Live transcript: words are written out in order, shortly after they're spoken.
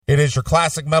is your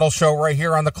Classic Metal Show right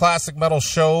here on the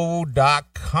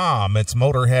ClassicMetalShow.com. It's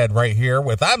Motorhead right here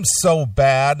with I'm So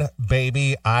Bad,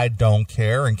 Baby, I Don't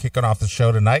Care. And kicking off the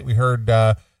show tonight, we heard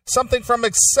something from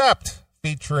Accept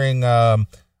featuring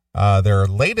their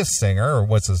latest singer, or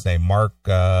what's his name, Mark...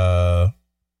 I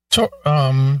don't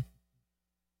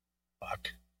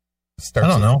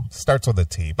know. Starts with a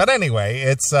T. But anyway,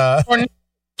 it's...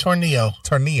 Tornillo.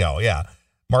 Tornillo, yeah.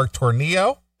 Mark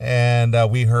Tornillo. And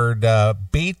we heard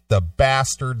Beat the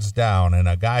Bastards Down. And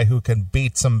a guy who can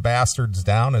beat some bastards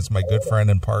down is my good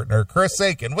friend and partner, Chris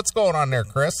Aiken. What's going on there,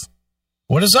 Chris?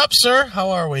 What is up, sir?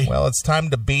 How are we? Well, it's time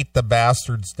to beat the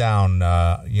bastards down.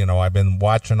 I've been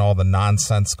watching all the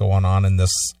nonsense going on in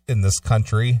this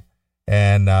country.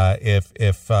 And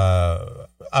if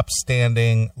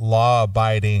upstanding,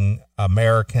 law-abiding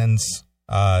Americans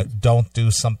don't do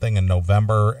something in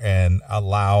November and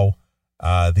allow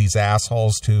these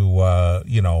assholes to,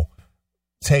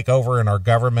 take over in our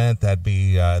government, that'd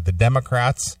be the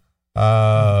Democrats,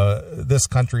 this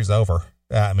country's over.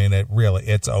 I mean,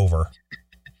 it's over.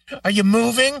 Are you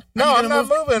moving? No, I'm not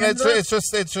moving.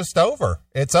 It's just over.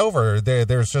 It's over.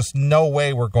 There's just no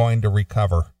way we're going to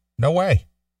recover. No way.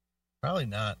 Probably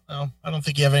not. No, I don't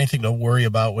think you have anything to worry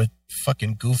about with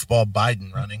fucking goofball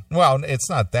Biden running. Well, it's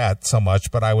not that so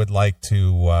much, but I would like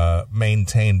to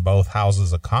maintain both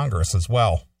houses of Congress as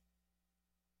well.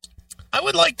 I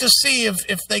would like to see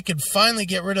if they could finally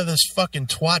get rid of this fucking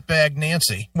twat bag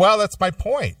Nancy. Well, that's my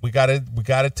point. We got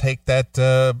to take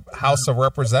that House of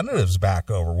Representatives back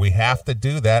over. We have to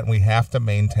do that, and we have to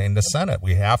maintain the Senate.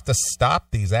 We have to stop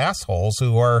these assholes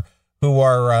who are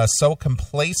so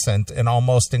complacent and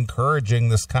almost encouraging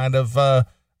this kind of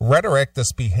rhetoric,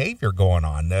 this behavior going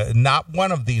on. Not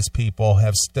one of these people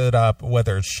have stood up,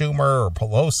 whether it's Schumer or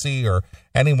Pelosi or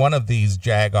any one of these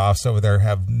jagoffs over there,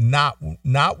 have not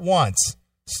once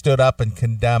stood up and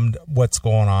condemned what's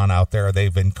going on out there.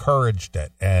 They've encouraged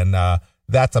it, and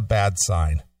that's a bad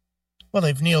sign. Well,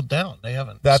 they've kneeled down. They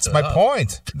haven't. That's my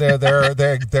point.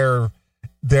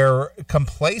 They're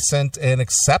complacent and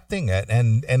accepting it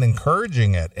and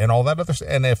encouraging it and all that other stuff.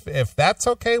 And if that's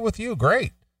okay with you,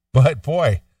 great. But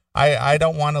boy, I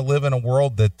don't want to live in a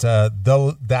world that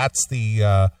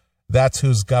that's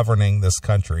who's governing this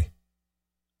country.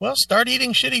 Well, start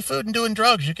eating shitty food and doing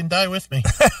drugs. You can die with me.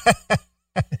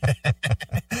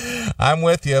 I'm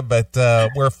with you, but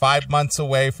we're 5 months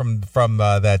away from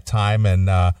that time, and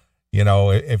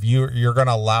if you're going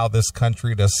to allow this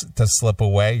country to slip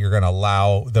away, you're going to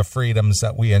allow the freedoms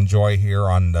that we enjoy here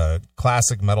on the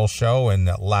Classic Metal Show and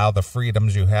allow the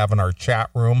freedoms you have in our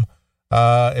chat room.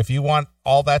 If you want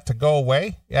all that to go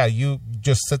away, yeah, you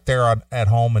just sit there at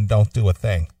home and don't do a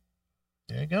thing.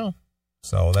 There you go.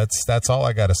 So that's all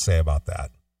I got to say about that.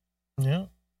 Yeah.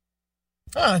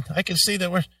 I can see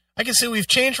we've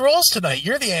changed roles tonight.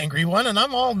 You're the angry one, and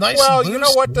I'm all nice. Well, and loose. You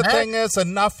know what the thing is?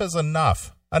 Enough is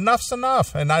enough. Enough's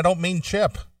enough, and I don't mean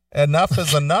Chip. Enough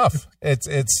is enough.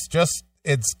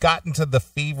 It's gotten to the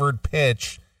fevered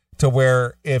pitch to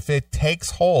where if it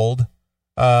takes hold,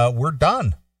 we're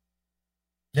done.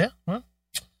 Yeah, well,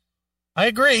 I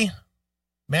agree.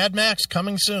 Mad Max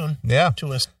coming soon. Yeah,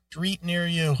 to a street near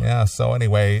you. Yeah. So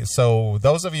anyway,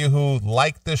 those of you who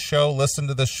like this show, listen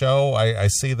to the show. I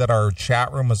see that our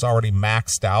chat room was already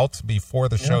maxed out before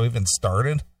the show even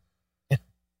started.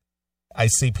 I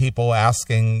see people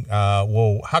asking,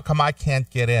 well, how come I can't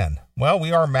get in? Well,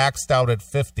 we are maxed out at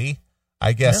 50.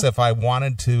 I guess if I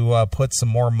wanted to put some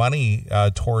more money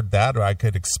toward that, I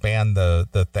could expand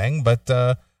the thing. But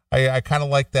I kind of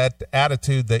like that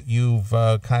attitude that you've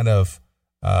kind of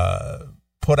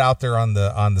put out there on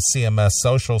the CMS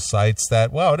social sites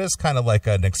that, well, it is kind of like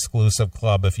an exclusive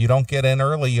club. If you don't get in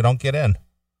early, you don't get in.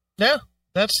 Yeah,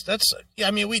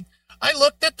 I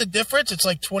looked at the difference. It's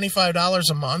like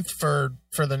 $25 a month for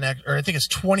the next, or I think it's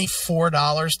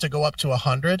 $24 to go up to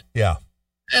 100. Yeah.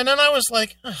 And then I was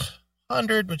like,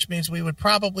 100, which means we would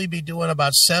probably be doing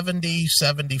about 70,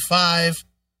 75.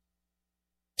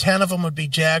 10 of them would be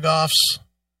jagoffs.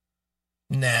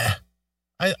 Nah.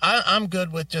 I'm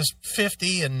good with just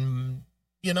 50, and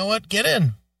you know what? Get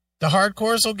in. The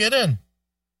hardcores will get in.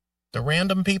 The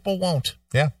random people won't.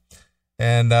 Yeah.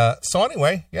 And so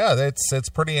anyway, yeah, it's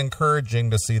pretty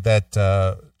encouraging to see that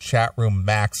chat room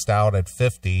maxed out at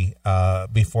 50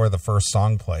 before the first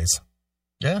song plays.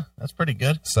 Yeah, that's pretty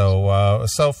good. So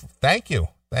thank you.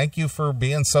 Thank you for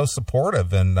being so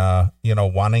supportive and,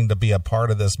 wanting to be a part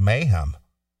of this mayhem.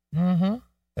 Mm-hmm.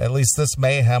 At least this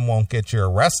mayhem won't get you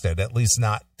arrested, at least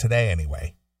not today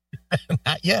anyway.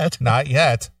 Not yet. Not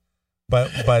yet.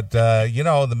 But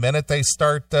the minute they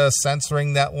start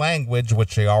censoring that language,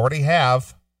 which they already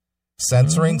have,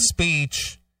 censoring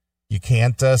speech, You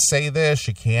can't say this.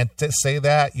 You can't say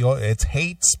that. It's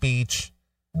hate speech.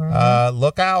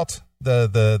 Look out.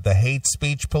 The hate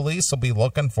speech police will be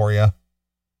looking for you.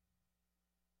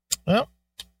 Well,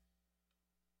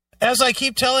 as I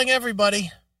keep telling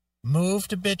everybody, move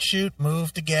to BitChute,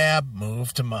 move to Gab,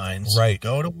 move to Minds. Right.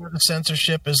 Go to where the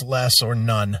censorship is less or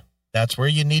none. That's where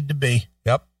you need to be.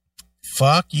 Yep.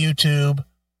 Fuck YouTube.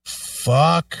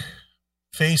 Fuck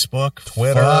Facebook.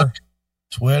 Twitter. Fuck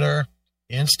Twitter.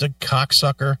 Insta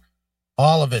cocksucker.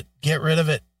 All of it. Get rid of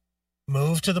it.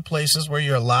 Move to the places where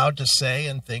you're allowed to say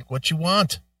and think what you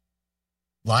want.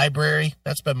 Library.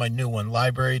 That's been my new one.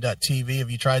 Library.tv. Have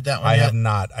you tried that one I yet? have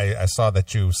not. I saw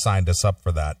that you signed us up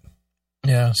for that.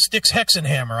 Yeah. Styx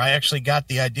Hexenhammer. I actually got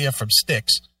the idea from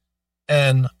Styx.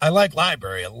 And I like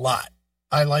Library a lot.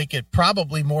 I like it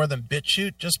probably more than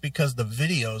BitChute just because the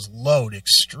videos load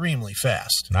extremely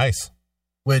fast. Nice.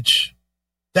 Which,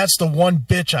 that's the one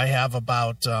bitch I have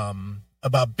about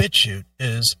BitChute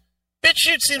is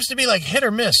BitChute seems to be like hit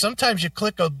or miss. Sometimes you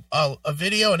click a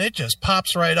video and it just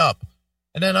pops right up.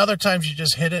 And then other times you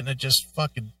just hit it and it just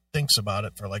fucking thinks about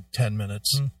it for like 10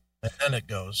 minutes. And then it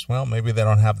goes. Well, maybe they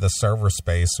don't have the server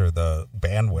space or the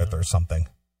bandwidth or something.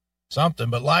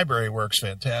 But Library works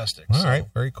fantastic. All right.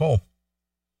 Very cool.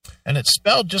 And it's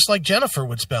spelled just like Jennifer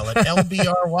would spell it.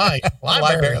 L-B-R-Y.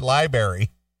 Library. Library.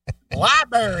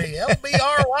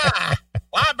 L-B-R-Y.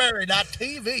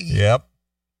 Library.tv. Yep.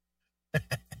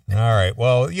 All right.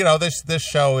 Well, this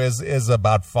show is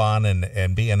about fun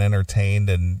and being entertained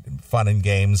and fun and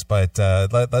games, but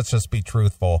let's just be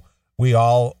truthful. We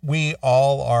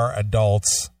all are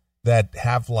adults that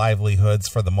have livelihoods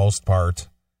for the most part,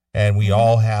 and we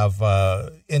all have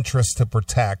interests to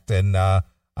protect. And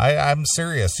I'm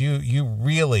serious. You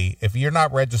really, if you're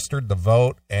not registered to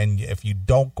vote and if you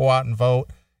don't go out and vote,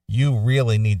 you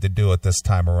really need to do it this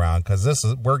time around, because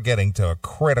we're getting to a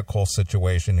critical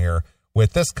situation here.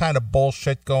 With this kind of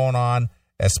bullshit going on,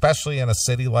 especially in a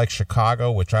city like Chicago,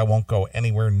 which I won't go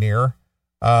anywhere near,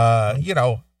 how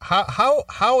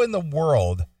in the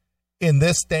world, in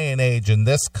this day and age, in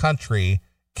this country,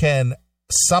 can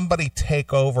somebody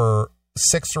take over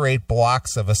 6 or 8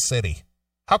 blocks of a city?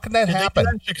 How can that happen?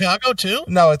 Did they do that in Chicago too?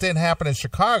 No, it didn't happen in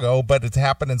Chicago, but it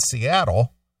happened in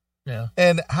Seattle. Yeah.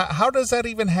 And how does that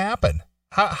even happen?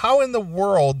 How in the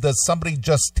world does somebody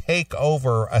just take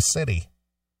over a city?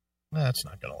 That's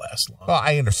not going to last long. Well,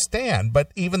 I understand,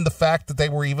 but even the fact that they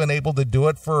were even able to do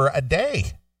it for a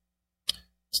day.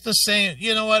 It's the same.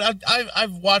 You know what?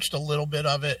 I've watched a little bit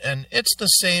of it, and it's the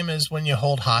same as when you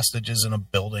hold hostages in a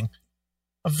building.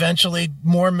 Eventually,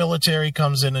 more military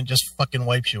comes in and just fucking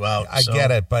wipes you out. I get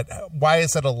it, but why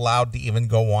is it allowed to even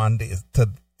go on to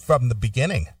from the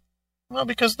beginning? Well,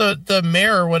 because the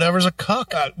mayor or whatever's a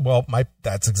cuck.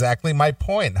 That's exactly my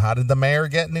point. How did the mayor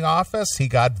get in the office? He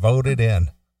got voted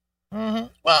in. Mm-hmm.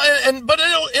 Well,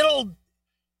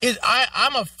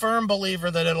 I'm a firm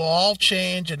believer that it'll all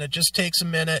change, and it just takes a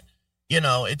minute.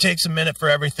 It takes a minute for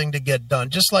everything to get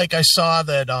done. Just like I saw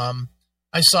that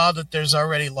there's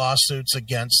already lawsuits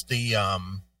against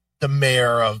the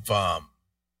mayor of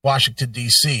Washington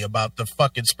D.C. about the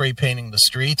fucking spray painting the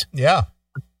street. Yeah,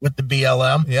 with the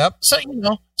BLM. Yep. So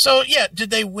yeah, did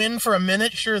they win for a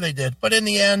minute? Sure they did, but in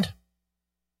the end,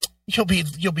 you'll be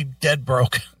dead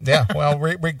broke. Yeah, well,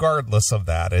 regardless of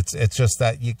that, it's just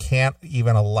that you can't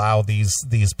even allow these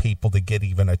people to get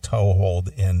even a toehold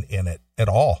in it at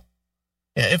all.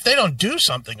 Yeah, if they don't do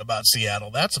something about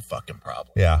Seattle, that's a fucking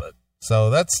problem. Yeah. But so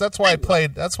that's why I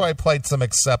played. That's why I played some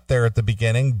Accept there at the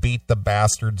beginning. Beat the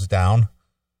bastards down.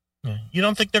 You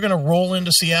don't think they're going to roll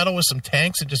into Seattle with some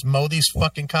tanks and just mow these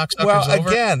fucking cocksuckers over? Well,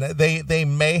 again, they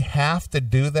may have to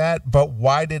do that, but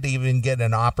why did it even get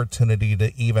an opportunity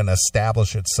to even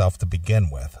establish itself to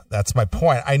begin with? That's my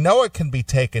point. I know it can be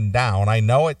taken down. I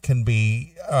know it can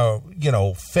be,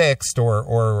 fixed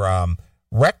or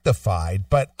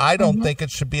rectified, but I don't think it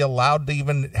should be allowed to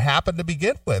even happen to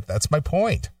begin with. That's my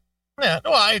point. Yeah,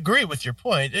 no, I agree with your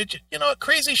point.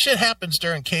 Crazy shit happens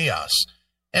during chaos.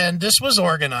 And this was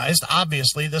organized.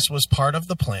 Obviously, this was part of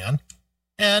the plan.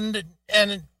 And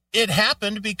it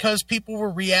happened because people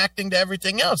were reacting to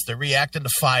everything else. They're reacting to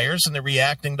fires, and they're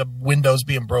reacting to windows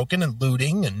being broken and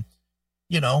looting and,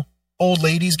 old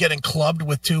ladies getting clubbed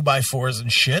with 2x4s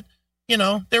and shit.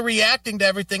 They're reacting to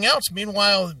everything else.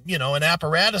 Meanwhile, an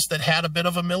apparatus that had a bit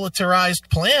of a militarized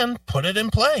plan put it in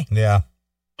play. Yeah.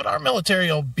 But our military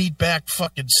will beat back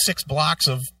fucking 6 blocks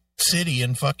of city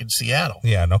in fucking Seattle.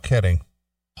 Yeah, no kidding.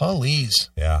 Please.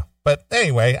 Yeah. But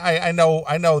anyway, I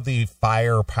know the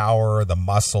firepower, the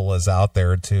muscle is out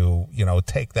there to,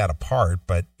 take that apart.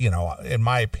 But, in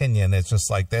my opinion, it's just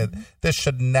like that. This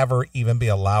should never even be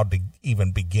allowed to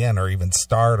even begin or even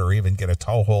start or even get a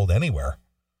toehold anywhere.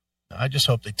 I just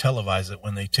hope they televise it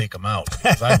when they take them out,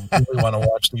 because I really want to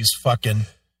watch these fucking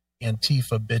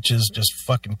Antifa bitches just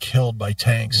fucking killed by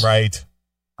tanks. Right.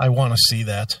 I want to see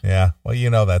that. Yeah.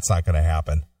 Well, that's not going to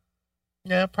happen.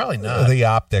 Yeah, probably not. The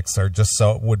optics are just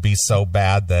would be so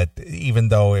bad that even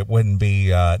though it wouldn't be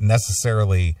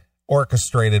necessarily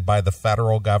orchestrated by the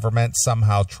federal government,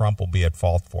 somehow Trump will be at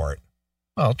fault for it.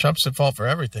 Well, Trump's at fault for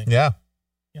everything. Yeah.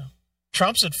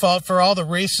 Trump's at fault for all the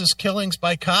racist killings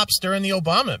by cops during the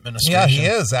Obama administration. Yeah, he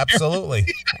is. Absolutely.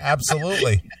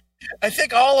 Absolutely. I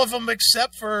think all of them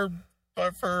except for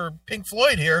Pink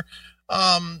Floyd here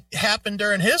happened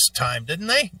during his time, didn't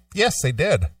they? Yes, they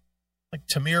did. Like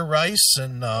Tamir Rice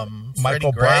and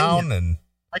Michael Brown and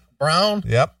Michael Brown.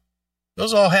 Yep.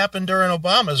 Those all happened during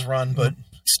Obama's run, but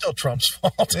it's still Trump's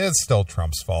fault. It's still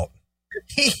Trump's fault.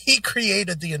 He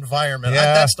created the environment.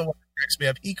 Yeah. That's the one that cracks me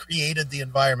up. He created the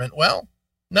environment. Well,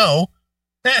 no.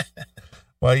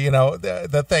 Well,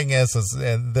 the thing is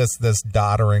this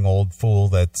doddering old fool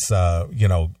that's,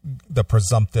 the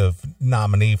presumptive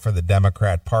nominee for the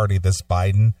Democrat Party, this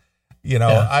Biden.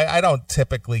 I don't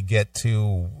typically get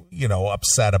too,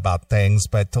 upset about things,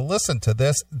 but to listen to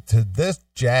this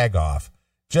jagoff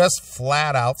just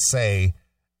flat out say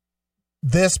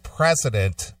this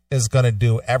president is going to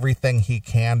do everything he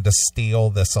can to steal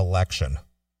this election.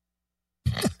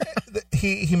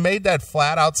 He made that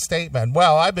flat out statement.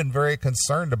 Well, I've been very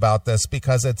concerned about this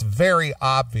because it's very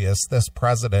obvious this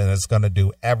president is going to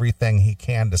do everything he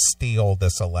can to steal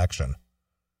this election.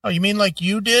 Oh, you mean like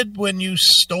you did when you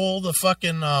stole the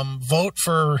fucking vote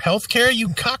for healthcare, you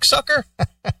cocksucker?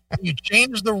 You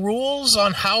changed the rules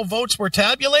on how votes were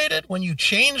tabulated when you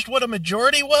changed what a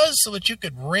majority was so that you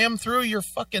could ram through your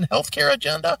fucking healthcare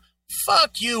agenda?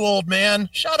 Fuck you, old man.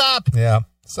 Shut up. Yeah.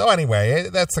 So anyway,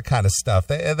 that's the kind of stuff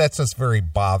that's just very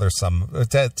bothersome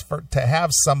to have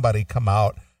somebody come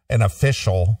out, an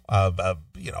official,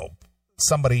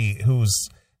 somebody who's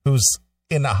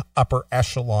in the upper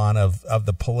echelon of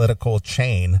the political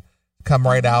chain, come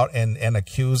right out and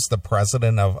accuse the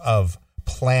president of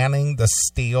planning to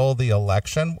steal the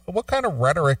election. What kind of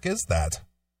rhetoric is that?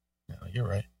 No, you're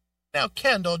right. Now,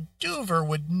 Kendall, Doover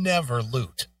would never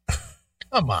loot.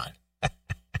 Come on.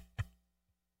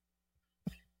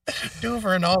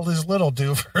 Doover and all his little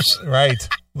Doovers. Right.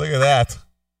 Look at that.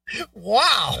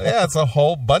 Wow. Yeah, it's a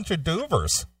whole bunch of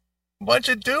Doovers. Bunch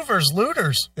of Doovers,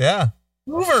 looters. Yeah.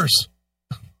 Louvers.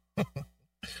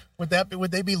 Would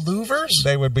they be louvers?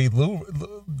 They would be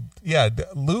louvers.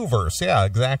 Yeah,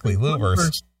 exactly.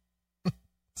 Louvers.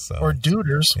 So, or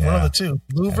duders. Yeah. One of the two.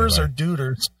 Louvers or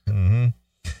duders. Mm-hmm.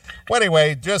 Well,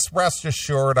 anyway, just rest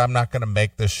assured, I'm not going to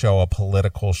make this show a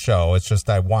political show. It's just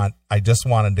I just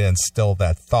wanted to instill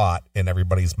that thought in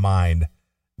everybody's mind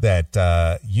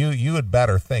that you had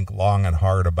better think long and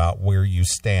hard about where you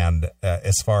stand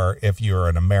as far if you're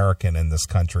an American in this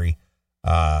country,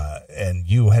 and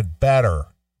you had better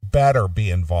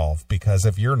be involved, because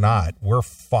if you're not, we're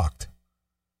fucked.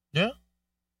 Yeah.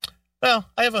 Well,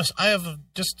 I have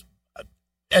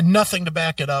and nothing to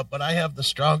back it up, but I have the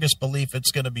strongest belief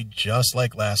it's going to be just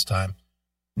like last time.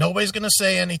 Nobody's going to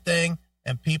say anything,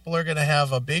 and people are going to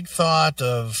have a big thought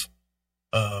of,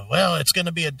 well, it's going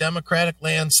to be a Democratic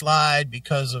landslide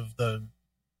because of the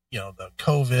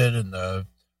COVID and the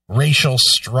racial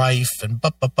strife and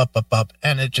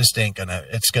and it just ain't gonna.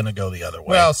 It's going to go the other way.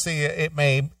 Well, see,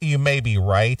 you may be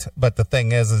right, but the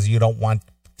thing is you don't want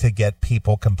to get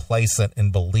people complacent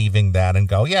in believing that and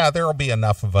go, yeah, there will be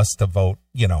enough of us to vote,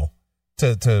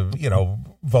 to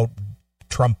vote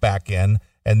Trump back in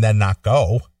and then not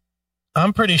go.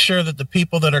 I'm pretty sure that the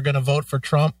people that are going to vote for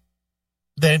Trump,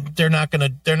 they're not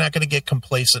going to get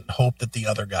complacent and hope that the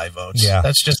other guy votes. Yeah.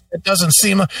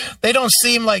 They don't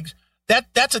seem like that.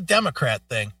 That's a Democrat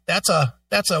thing. That's a,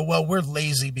 well, we're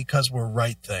lazy because we're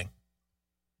right thing.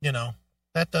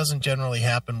 That doesn't generally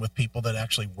happen with people that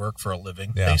actually work for a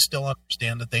living. Yeah. They still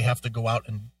understand that they have to go out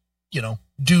and,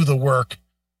 do the work.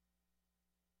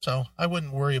 So I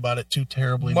wouldn't worry about it too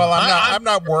terribly. Well, I'm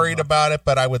not worried about it,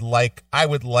 but I would like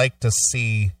to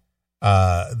see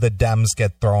the Dems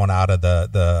get thrown out of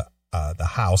the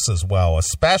House as well,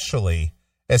 especially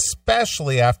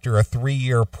after a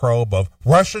 3-year probe of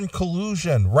Russian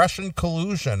collusion,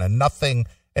 and nothing,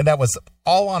 and that was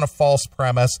all on a false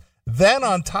premise. Then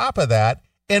on top of that,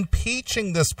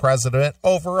 impeaching this president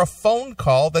over a phone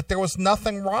call that there was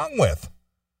nothing wrong with.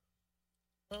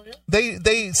 Oh, yeah.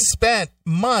 They spent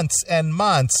months and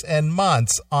months and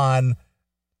months on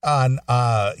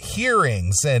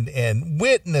hearings and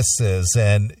witnesses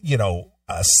and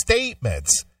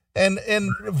statements and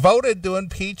voted to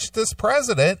impeach this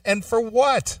president, and for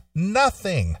what?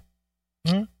 Nothing.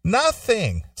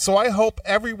 Nothing. So I hope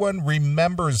everyone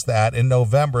remembers that in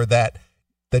November, that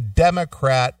the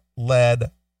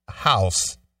Democrat-led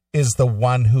House is the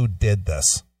one who did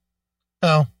this.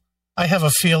 Oh, I have a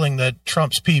feeling that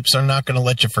Trump's peeps are not going to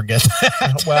let you forget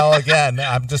that. Well, again,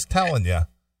 I'm just telling you.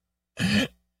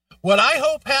 What I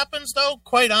hope happens, though,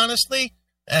 quite honestly,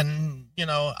 and,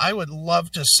 I would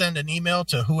love to send an email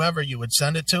to whoever you would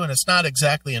send it to, and it's not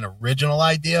exactly an original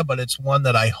idea, but it's one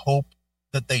that I hope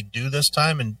that they do this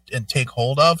time and take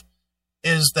hold of,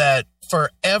 is that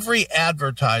for every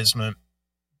advertisement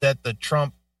that the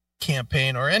Trump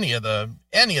campaign or any of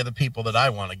the people that I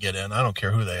want to get in, I don't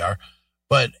care who they are,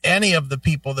 but any of the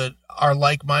people that are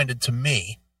like-minded to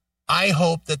me, I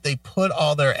hope that they put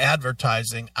all their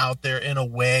advertising out there in a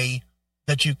way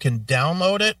that you can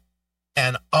download it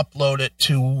and upload it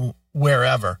to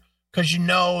wherever, because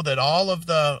that all of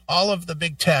the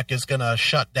big tech is going to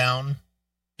shut down,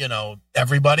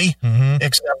 everybody,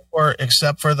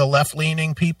 except for the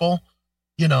left-leaning people,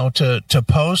 to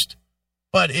post.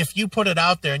 But if you put it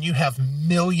out there and you have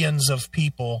millions of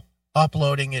people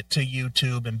uploading it to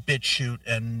YouTube and BitChute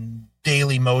and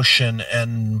Dailymotion,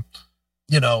 and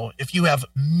if you have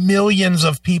millions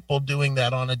of people doing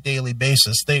that on a daily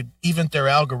basis, even their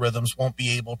algorithms won't be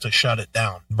able to shut it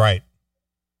down. Right.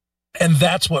 And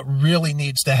that's what really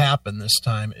needs to happen this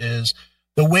time. Is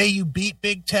the way you beat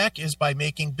big tech is by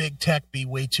making big tech be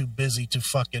way too busy to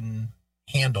fucking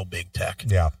handle big tech.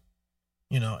 Yeah.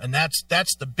 And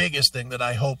that's the biggest thing that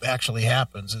I hope actually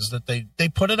happens, is that they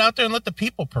put it out there and let the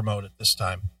people promote it this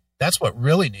time. That's what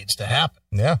really needs to happen.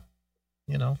 Yeah.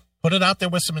 Put it out there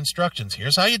with some instructions.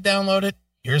 Here's how you download it.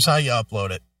 Here's how you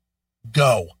upload it.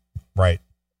 Go. Right.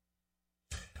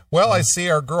 Well, I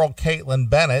see our girl Caitlin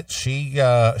Bennett. She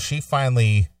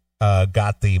finally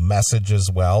got the message as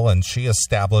well, and she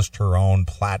established her own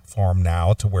platform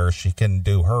now to where she can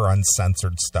do her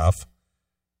uncensored stuff.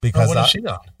 Because what has she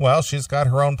done? Well, she's got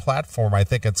her own platform. I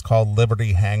think it's called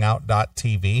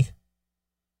libertyhangout.tv.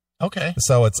 Okay.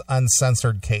 So it's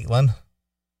uncensored Caitlin.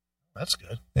 That's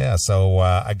good. Yeah, so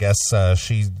I guess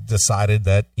she decided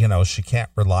that, she can't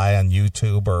rely on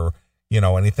YouTube or,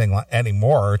 anything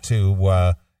anymore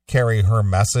to carry her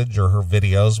message or her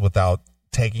videos without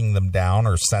taking them down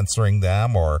or censoring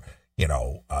them or,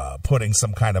 putting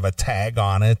some kind of a tag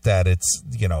on it that it's,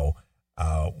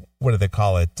 what do they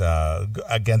call it?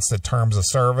 Against the terms of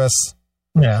service.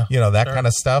 Yeah. That kind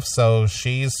of stuff. So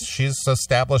she's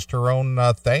established her own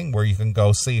thing where you can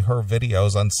go see her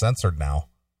videos uncensored now.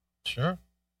 Sure.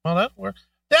 Well, that works.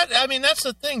 That's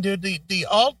the thing, dude. The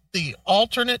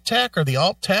alternate tech or the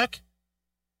alt tech,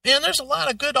 man, there's a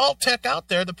lot of good alt tech out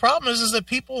there. The problem is that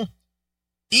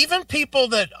even people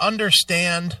that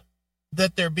understand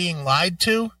that they're being lied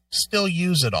to, still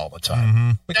use it all the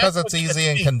time. Because it's easy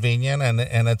and convenient,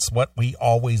 and it's what we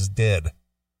always did.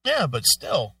 Yeah, but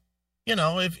still,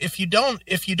 if you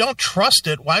don't trust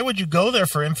it, why would you go there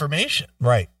for information?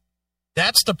 Right.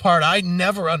 That's the part I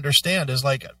never understand, is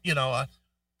like,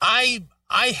 I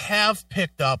have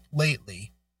picked up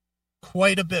lately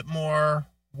quite a bit more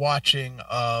watching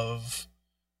of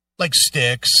like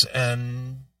Sticks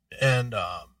and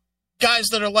guys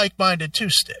that are like-minded to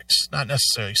Sticks, not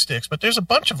necessarily Sticks, but there's a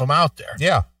bunch of them out there.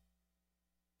 Yeah.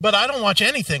 But I don't watch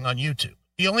anything on YouTube.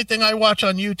 The only thing I watch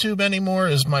on YouTube anymore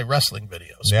is my wrestling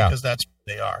videos, because that's what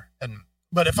they are.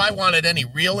 But if I wanted any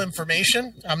real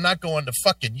information, I'm not going to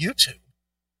fucking YouTube.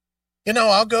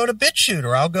 I'll go to BitChute,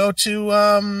 or I'll go to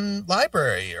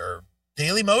Library or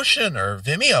Dailymotion or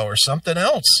Vimeo or something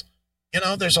else.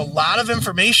 There's a lot of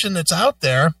information that's out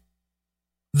there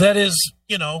that is,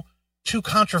 too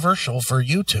controversial for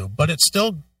YouTube, but it's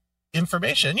still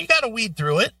information. You got to weed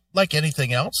through it like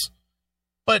anything else.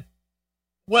 But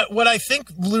what I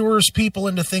think lures people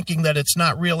into thinking that it's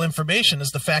not real information is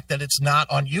the fact that it's not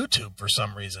on YouTube for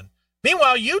some reason.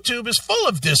 Meanwhile, YouTube is full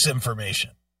of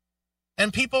disinformation,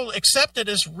 and people accept it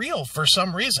as real for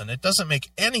some reason. It doesn't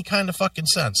make any kind of fucking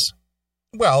sense.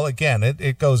 Well, again,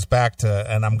 it goes back to,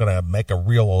 and I'm going to make a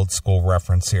real old school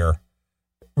reference here.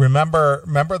 Remember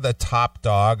the top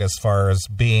dog as far as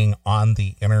being on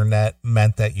the internet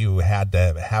meant that you had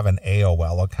to have an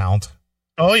AOL account?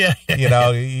 Oh, yeah.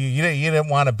 You didn't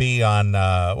want to be on,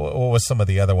 what was some of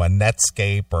the other one,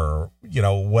 Netscape or,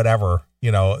 whatever,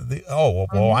 I'm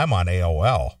on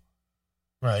AOL.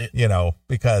 Right.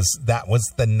 Because that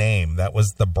was the name, that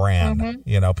was the brand.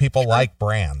 People like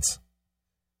brands.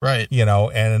 Right. You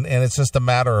know, and it's just a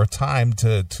matter of time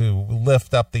to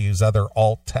lift up these other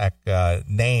alt tech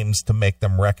names to make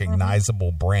them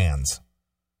recognizable brands.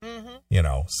 Mm-hmm. You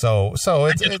know, so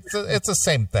it's the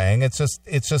same thing. It's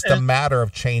just a matter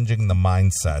of changing the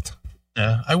mindset.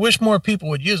 Yeah, I wish more people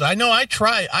would use it. I know I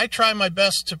try my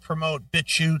best to promote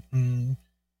BitChute and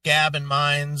Gab and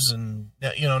Minds and,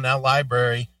 you know, now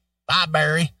Library.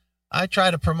 I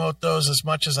try to promote those as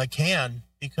much as I can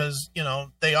because, you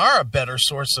know, they are a better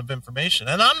source of information.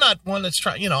 And I'm not one that's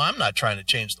trying, you know, I'm not trying to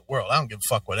change the world. I don't give a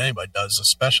fuck what anybody does,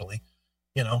 especially,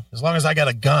 you know, as long as I got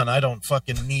a gun, I don't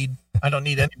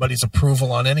need anybody's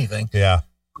approval on anything. Yeah.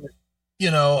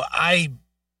 You know,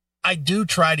 I do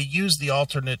try to use the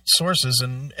alternate sources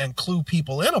and clue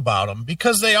people in about them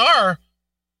because they are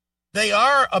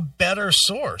a better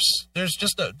source.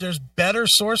 There's better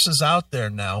sources out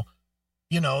there now,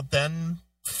 you know, than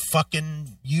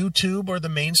fucking YouTube or the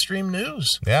mainstream news.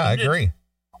 Yeah, I agree.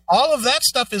 All of that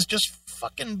stuff is just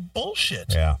fucking bullshit.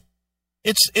 Yeah.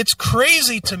 It's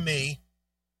crazy to me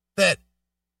that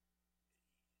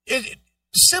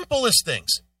simplest things.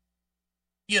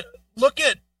 You look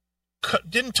at,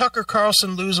 didn't Tucker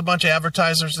Carlson lose a bunch of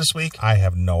advertisers this week? I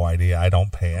have no idea. I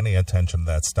don't pay any attention to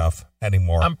that stuff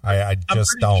anymore. I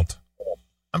just don't.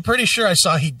 I'm pretty sure I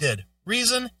saw he did.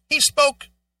 Reason? He spoke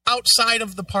outside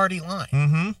of the party line.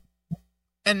 Mm-hmm.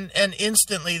 And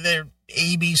instantly their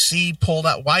ABC pulled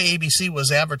out. Why ABC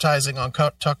was advertising on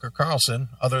Tucker Carlson,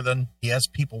 other than he has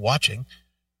people watching.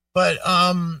 But,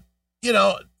 you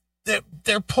know,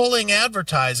 they're pulling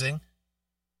advertising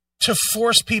to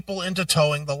force people into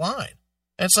towing the line.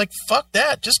 And it's like, fuck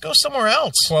that. Just go somewhere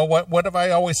else. Well, what have I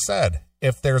always said?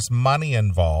 If there's money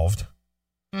involved,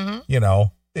 you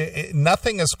know,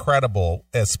 nothing is credible,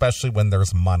 especially when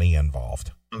there's money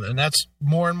involved. And that's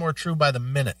more and more true by the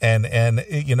minute. And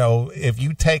you know, if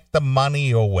you take the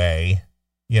money away,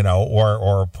 you know,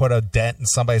 or put a dent in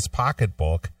somebody's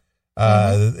pocketbook,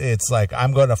 it's like,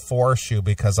 I'm going to force you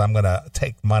because I'm going to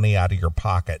take money out of your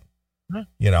pocket,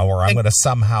 you know, or I'm going to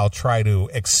somehow try to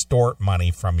extort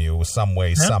money from you some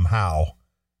way, somehow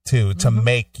to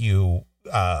make you,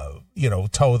 you know,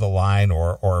 toe the line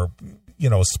or, you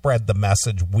know, spread the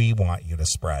message we want you to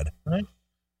spread. Right.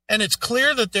 And it's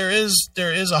clear that there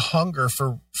is a hunger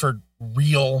for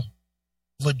real,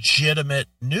 legitimate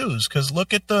news. Because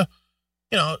look at the,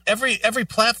 you know, every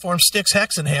platform Styx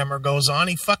Hexenhammer goes on,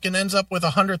 he fucking ends up with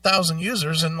 100,000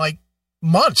 users in like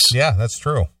months. Yeah, that's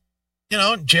true. You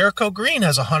know, Jericho Green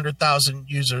has 100,000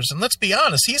 users, and let's be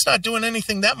honest, he's not doing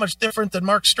anything that much different than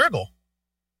Mark Striegel.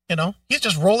 You know, he's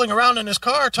just rolling around in his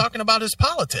car talking about his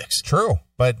politics. True,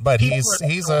 but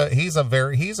he's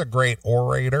a great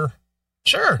orator.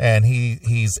 Sure. And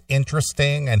he's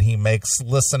interesting, and he makes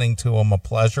listening to him a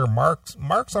pleasure.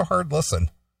 Mark's a hard listen.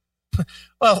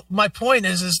 Well, my point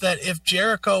is that if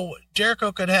Jericho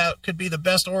could be the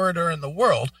best orator in the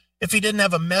world, if he didn't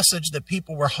have a message that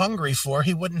people were hungry for,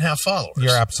 he wouldn't have followers.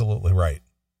 You're absolutely right.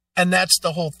 And that's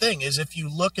the whole thing, is if you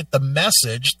look at the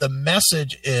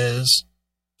message is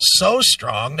so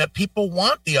strong that people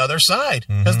want the other side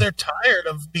because they're tired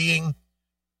of being.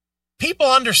 People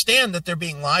understand that they're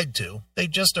being lied to. They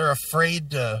just are afraid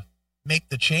to make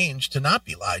the change to not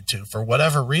be lied to for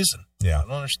whatever reason. Yeah. I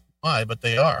don't understand why, but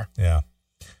they are. Yeah.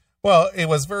 Well, it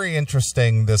was very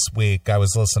interesting this week. I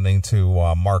was listening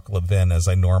to Mark Levin, as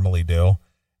I normally do,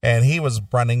 and he was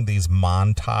running these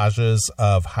montages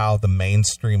of how the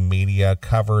mainstream media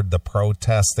covered the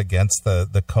protest against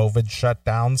the COVID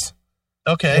shutdowns.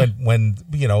 Okay. When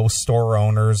you know, store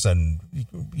owners and,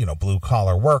 you know, blue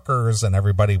collar workers and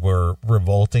everybody were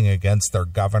revolting against their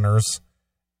governors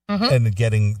and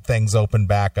getting things opened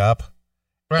back up.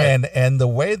 Right. And the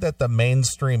way that the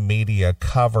mainstream media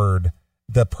covered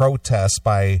the protests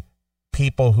by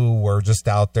people who were just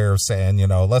out there saying, you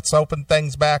know, let's open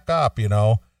things back up, you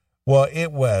know. Well,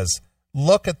 it was,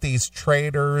 look at these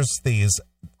traitors, these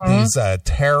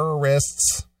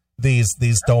terrorists,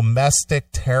 these domestic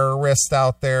terrorists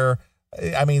out there.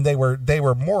 I mean, they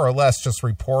were more or less just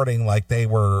reporting like they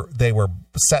were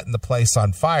setting the place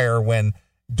on fire, when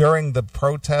during the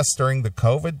protest, during the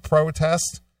COVID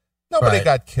protest, nobody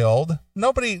got killed.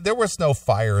 There was no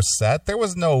fire set. There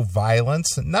was no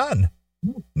violence. None.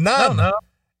 No.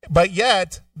 But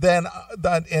yet, then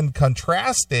in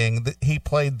contrasting, he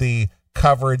played the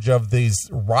coverage of these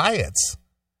riots.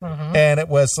 And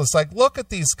it's like, look at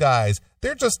these guys.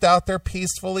 They're just out there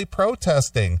peacefully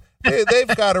protesting.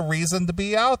 They've got a reason to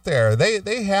be out there.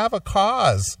 They have a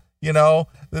cause. You know,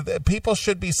 people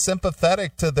should be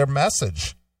sympathetic to their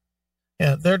message.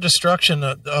 Yeah, their destruction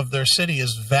of their city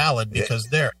is valid because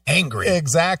they're angry.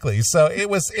 Exactly. So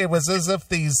it was as if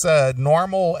these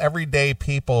normal, everyday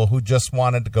people who just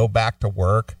wanted to go back to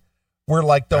work were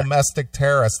like domestic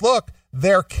terrorists. Look,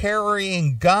 they're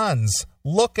carrying guns.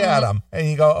 Look at them. And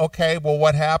you go, okay, well,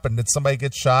 what happened? Did somebody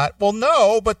get shot? Well,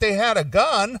 no, but they had a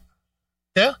gun.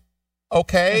 Yeah.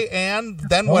 Okay, and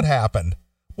then what happened?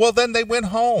 Well, then they went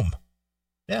home.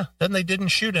 Yeah, then they didn't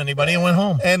shoot anybody and went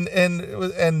home.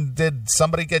 And did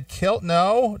somebody get killed?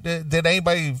 No. Did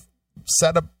anybody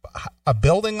set a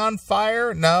building on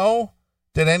fire? No.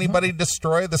 Did anybody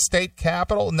destroy the state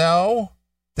capitol? No.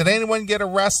 Did anyone get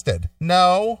arrested?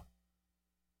 No.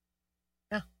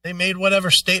 Yeah, they made whatever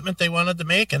statement they wanted to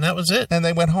make, and that was it. And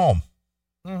they went home.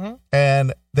 Mm-hmm.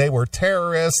 And they were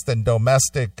terrorists and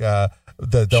domestic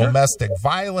domestic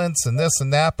violence and this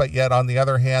and that, but yet on the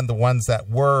other hand, the ones that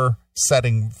were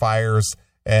setting fires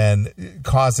and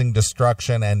causing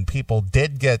destruction and people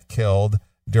did get killed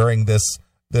during this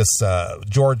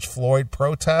George Floyd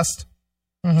protest.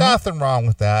 Nothing wrong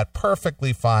with that.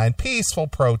 Perfectly fine. Peaceful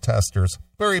protesters.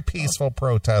 Very peaceful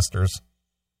protesters.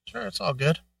 Sure, it's all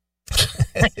good.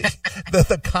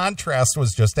 The contrast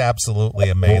was just absolutely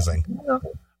amazing.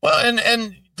 Well,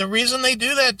 and the reason they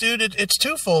do that, dude, it's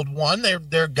twofold. One, they're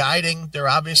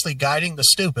obviously guiding the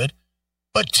stupid,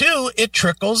 but two, it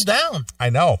trickles down. I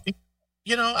know.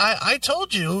 You know, I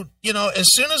told you,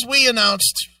 as soon as we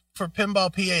announced for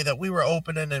Pinball PA that we were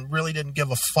opening and really didn't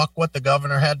give a fuck what the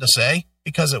governor had to say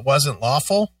because it wasn't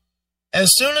lawful.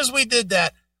 As soon as we did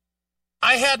that,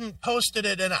 I hadn't posted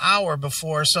it an hour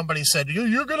before somebody said,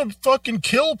 you're going to fucking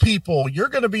kill people. You're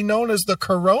going to be known as the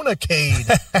Coronacade,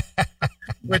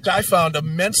 which I found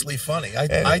immensely funny.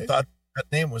 I thought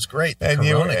that name was great. And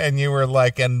you were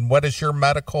like, and what is your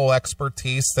medical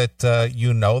expertise that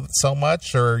you know so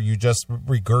much, or are you just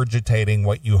regurgitating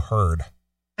what you heard?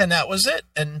 And that was it.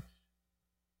 And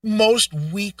most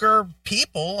weaker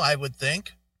people, I would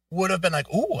think, would have been like,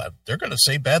 "Oh, they're going to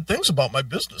say bad things about my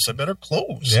business. I better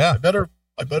close. Yeah, I better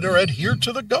adhere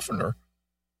to the governor."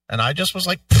 And I just was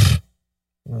like,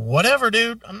 "Whatever,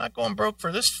 dude. I'm not going broke for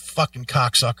this fucking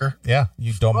cocksucker." Yeah,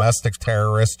 you domestic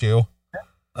terrorist, you.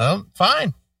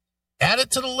 Fine. Add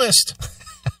it to the list.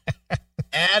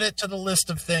 Add it to the list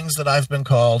of things that I've been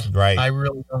called. Right. I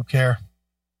really don't care.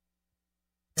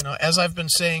 As I've been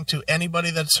saying to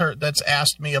anybody that's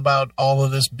asked me about all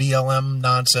of this BLM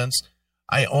nonsense,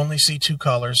 I only see two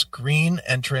colors, green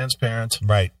and transparent.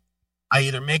 Right. I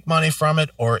either make money from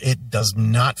it or it does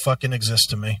not fucking exist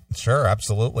to me. Sure,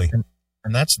 absolutely.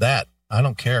 And that's that. I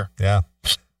don't care. Yeah.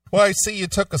 Well, I see you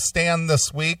took a stand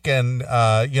this week and,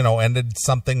 ended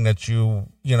something that you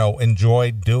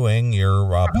enjoyed doing, your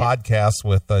podcast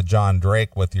with John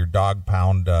Drake with your Dog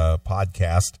Pound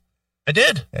podcast. I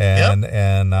did. And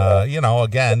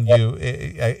again,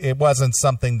 it wasn't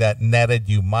something that netted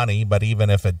you money, but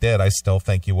even if it did, I still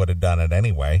think you would have done it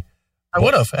anyway. I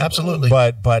would have, absolutely.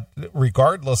 But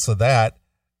regardless of that,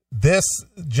 this,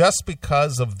 just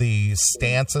because of the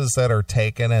stances that are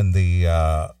taken and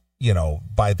the,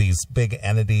 by these big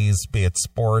entities, be it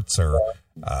sports or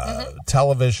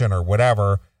television or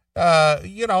whatever,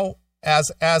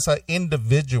 as an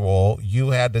individual,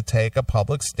 you had to take a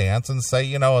public stance and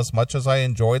say, as much as I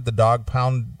enjoyed the Dog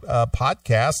Pound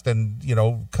podcast and,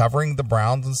 covering the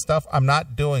Browns and stuff, I'm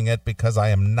not doing it because I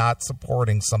am not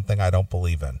supporting something I don't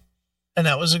believe in. And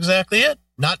that was exactly it.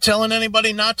 Not telling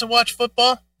anybody not to watch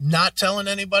football, not telling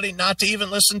anybody not to even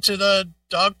listen to the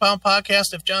Dog Pound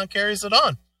podcast if John carries it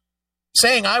on.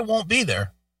 Saying I won't be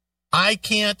there. I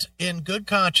can't, in good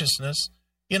consciousness,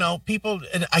 people,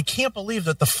 and I can't believe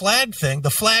that the flag and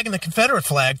the Confederate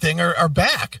flag thing are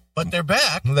back, but they're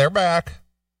back. They're back.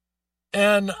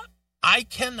 And I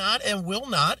cannot and will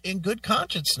not, in good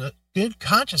consciousness,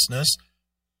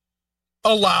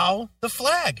 allow the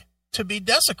flag to be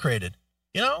desecrated.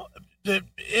 I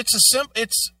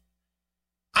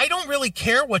don't really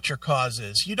care what your cause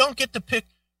is. You don't get to pick.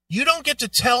 You don't get to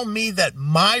tell me that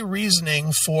my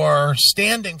reasoning for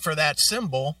standing for that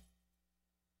symbol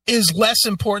is less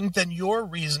important than your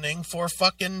reasoning for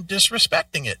fucking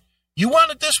disrespecting it. You want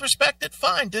to disrespect it?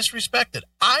 Fine, disrespect it.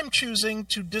 I'm choosing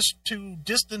to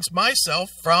distance myself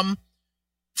from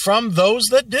those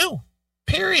that do.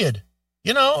 Period.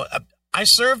 I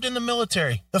served in the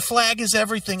military. The flag is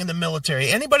everything in the military.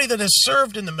 Anybody that has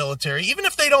served in the military, even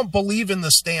if they don't believe in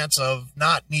the stance of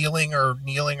not kneeling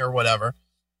or whatever,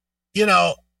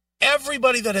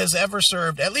 everybody that has ever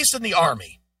served, at least in the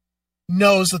Army,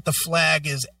 knows that the flag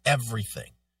is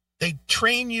everything. They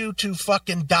train you to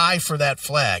fucking die for that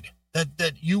flag,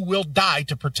 that you will die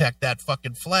to protect that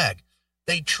fucking flag.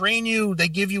 They train you, they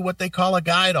give you what they call a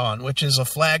guide on, which is a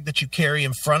flag that you carry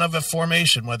in front of a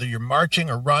formation, whether you're marching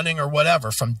or running or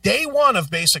whatever, from day one of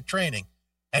basic training.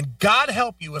 And God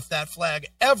help you if that flag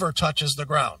ever touches the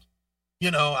ground. You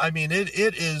know, I mean, it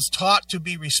is taught to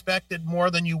be respected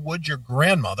more than you would your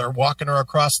grandmother walking her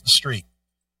across the street.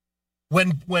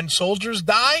 When soldiers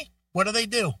die, what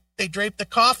do? They drape the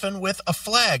coffin with a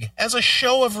flag as a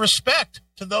show of respect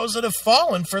to those that have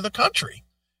fallen for the country.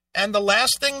 And the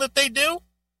last thing that they do,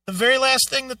 the very last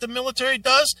thing that the military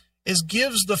does, is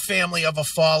gives the family of a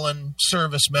fallen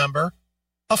service member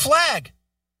a flag,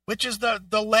 which is the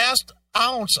last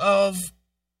ounce of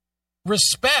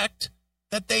respect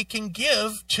that they can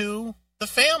give to the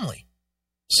family.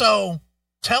 So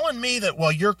telling me that,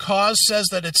 well, your cause says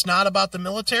that it's not about the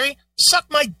military, suck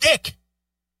my dick.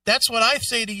 That's what I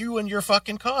say to you and your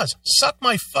fucking cause. Suck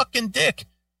my fucking dick.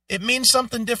 It means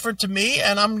something different to me,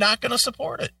 and I'm not going to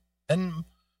support it. And,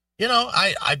 you know,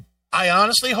 I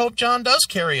honestly hope John does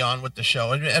carry on with the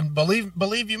show. And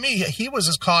believe you me, he was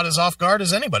as caught as off guard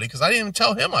as anybody, because I didn't even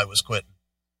tell him I was quitting.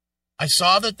 I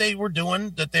saw that they were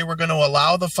going to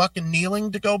allow the fucking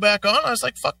kneeling to go back on. I was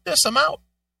like, fuck this, I'm out.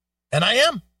 And I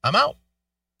am. I'm out.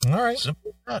 All right.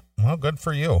 Simple as that. Well, good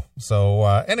for you. So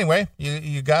anyway,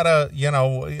 you gotta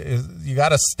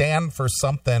stand for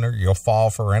something, or you'll fall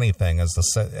for anything, as the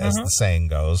saying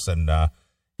goes. And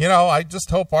I just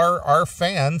hope our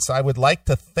fans. I would like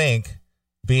to think,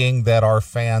 being that our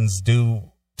fans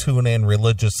do tune in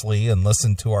religiously and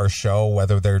listen to our show,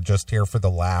 whether they're just here for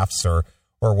the laughs or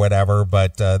whatever.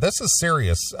 But this is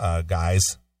serious, guys,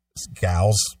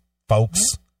 gals,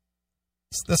 folks.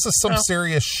 This is some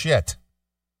serious shit.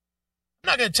 I'm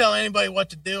not going to tell anybody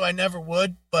what to do. I never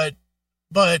would, but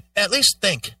at least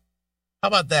think. How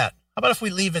about that? How about if we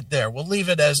leave it there? We'll leave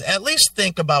it as, at least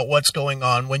think about what's going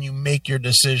on when you make your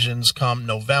decisions come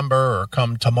November or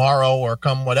come tomorrow or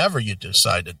come whatever you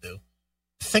decide to do.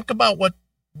 Think about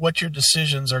what your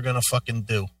decisions are going to fucking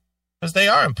do, because they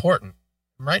are important.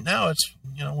 Right now, it's,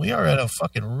 we are at a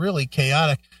fucking really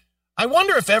chaotic. I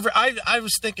wonder if I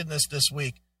was thinking this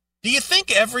week. Do you think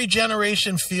every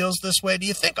generation feels this way? Do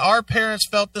you think our parents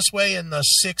felt this way in the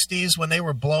 60s when they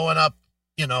were blowing up,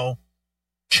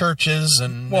 churches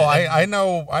and... Well, I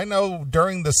know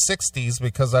during the 60s,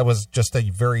 because I was just a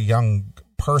very young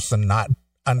person not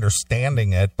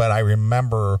understanding it, but I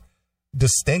remember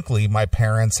distinctly my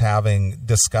parents having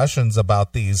discussions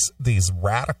about these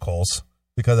radicals,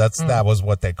 because that was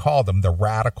what they called them, the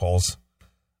radicals.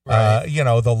 Right.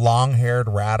 The long-haired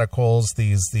radicals,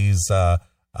 these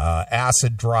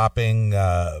acid dropping,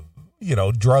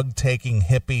 drug taking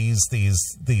hippies,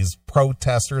 these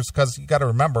protesters. Because you got to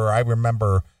remember, I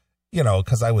remember,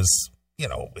 because I was,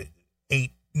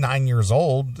 8, 9 years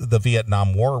old, the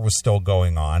Vietnam War was still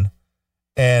going on.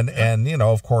 And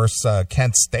of course,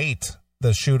 Kent State,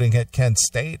 the shooting at Kent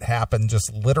State happened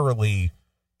just literally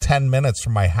 10 minutes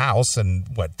from my house, and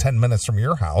 10 minutes from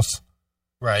your house.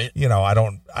 Right. I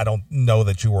don't know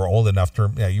that you were old enough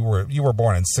to, you were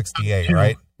born in 68,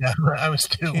 right? Yeah, I was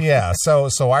 2. Yeah. So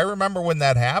I remember when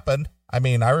that happened. I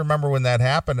remember when that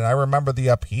happened, and I remember the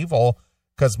upheaval,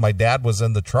 because my dad was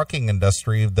in the trucking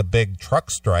industry, the big truck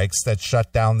strikes that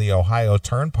shut down the Ohio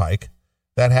Turnpike.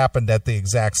 That happened at the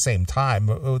exact same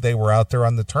time. They were out there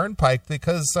on the turnpike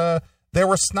because there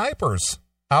were snipers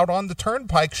out on the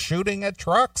turnpike shooting at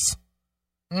trucks.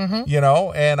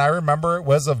 Mm-hmm. And I remember it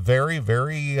was a very,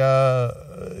 very,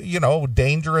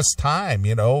 dangerous time.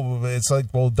 It's like,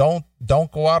 well, don't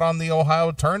go out on the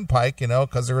Ohio Turnpike,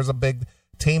 because there is a big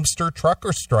Teamster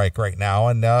trucker strike right now.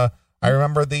 And I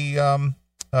remember the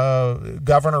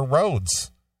Governor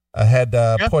Rhodes had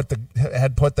put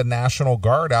the National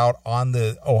Guard out on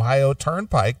the Ohio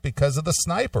Turnpike because of the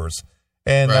snipers.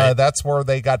 And that's where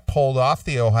they got pulled off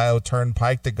the Ohio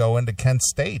Turnpike to go into Kent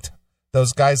State.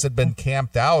 Those guys had been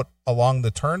camped out along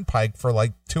the turnpike for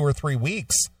like 2 or 3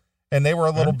 weeks, and they were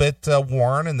a little bit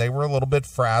worn, and they were a little bit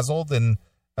frazzled. And,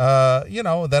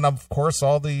 then, of course,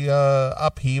 all the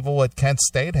upheaval at Kent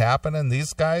State happened, and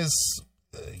these guys,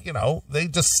 they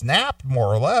just snapped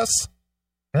more or less.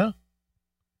 Yeah.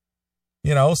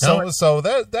 So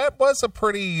that was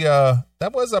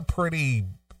a pretty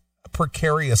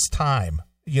precarious time,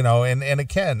 and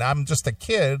again, I'm just a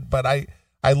kid, but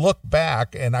I look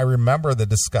back and I remember the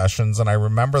discussions, and I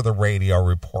remember the radio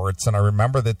reports, and I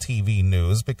remember the TV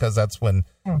news, because that's when,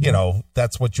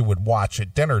 that's what you would watch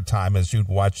at dinner time, is you'd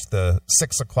watch the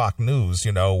 6:00 news,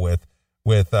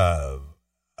 with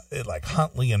like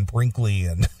Huntley and Brinkley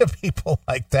and people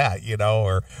like that,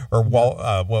 or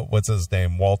what's his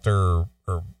name? Walter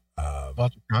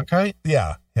Cronkite?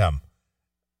 Yeah, him.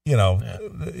 You know,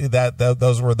 that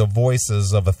those were the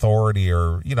voices of authority,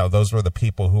 or, you know, those were the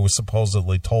people who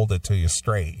supposedly told it to you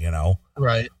straight, you know?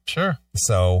 Right. Sure.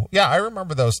 So, yeah, I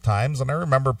remember those times, and I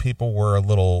remember people were a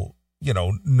little, you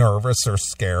know, nervous or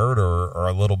scared or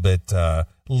a little bit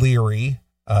leery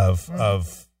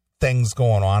of things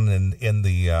going on in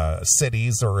the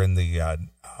cities or in the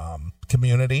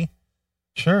community.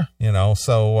 Sure. You know,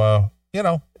 so, you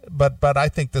know, but I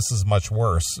think this is much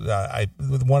worse.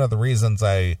 One of the reasons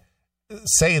I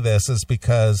say this is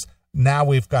because now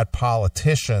we've got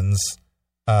politicians.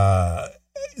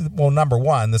 Well, number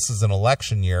one, this is an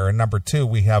election year, and number two,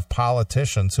 we have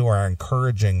politicians who are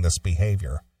encouraging this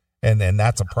behavior, and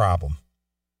that's a problem.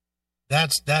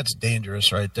 That's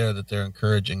dangerous right there, that they're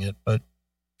encouraging it. But,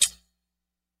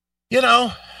 you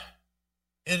know,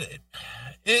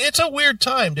 it's a weird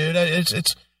time, dude.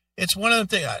 It's one of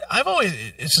the things I've always,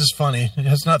 this is funny. It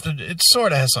has nothing, it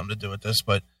sort of has something to do with this,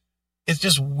 but it's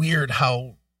just weird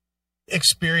how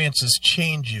experiences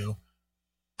change you.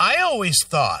 I always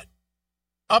thought,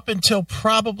 up until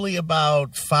probably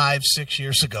about 5-6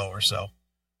 years ago or so,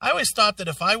 I always thought that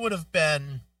if I would have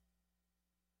been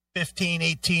 15,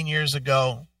 18 years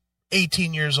ago,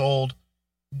 18 years old,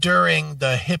 during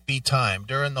the hippie time,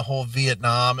 during the whole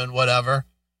Vietnam and whatever,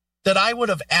 that I would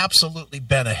have absolutely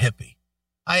been a hippie.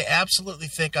 I absolutely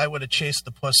think I would have chased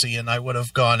the pussy, and I would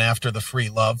have gone after the free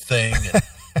love thing, and,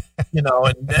 you know,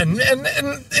 and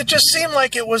it just seemed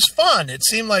like it was fun. It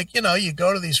seemed like, you know, you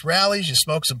go to these rallies, you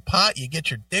smoke some pot, you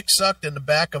get your dick sucked in the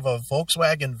back of a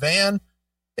Volkswagen van.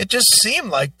 It just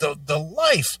seemed like the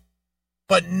life.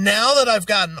 But now that I've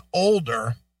gotten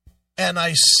older and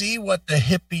I see what the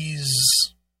hippies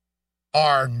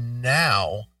are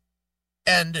now,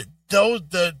 and those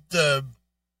the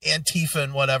Antifa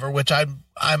and whatever, which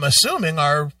I'm assuming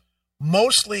are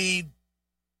mostly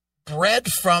bred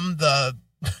from the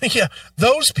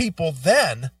those people,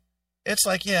 then it's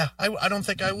like, I don't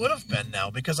think I would have been now,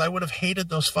 because I would have hated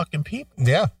those fucking people.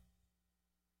 Yeah.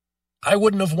 I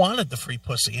wouldn't have wanted the free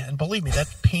pussy, and believe me,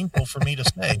 that's painful for me to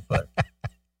say, but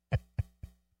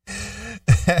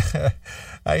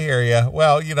I hear you.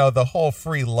 Well, you know, the whole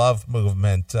free love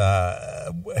movement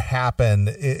happened.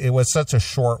 It was such a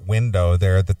short window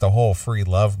there that the whole free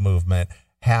love movement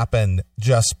happened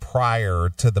just prior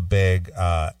to the big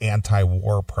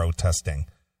anti-war protesting.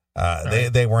 Right.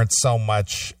 They weren't so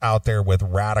much out there with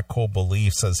radical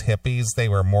beliefs as hippies. They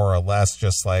were more or less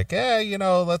just like, you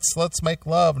know, let's make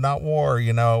love, not war.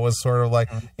 You know, it was sort of like,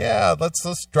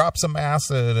 let's drop some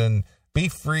acid and be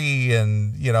free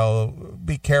and, you know,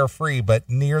 be carefree. But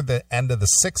near the end of the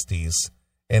 60s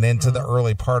and into the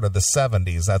early part of the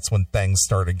 70s, that's when things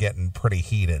started getting pretty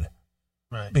heated.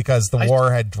 Right. Because the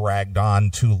war had dragged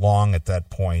on too long at that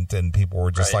point, and people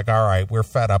were just like, all right, we're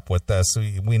fed up with this.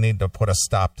 We need to put a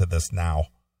stop to this now.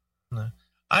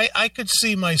 I could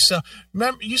see myself.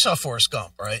 Remember, you saw Forrest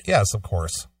Gump, right? Yes, of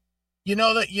course. You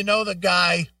know the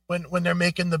guy when they're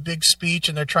making the big speech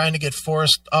and they're trying to get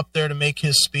Forrest up there to make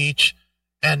his speech,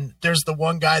 and there's the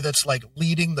one guy that's like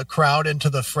leading the crowd into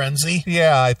the frenzy.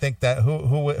 Yeah, I think that who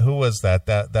was that?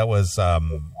 That was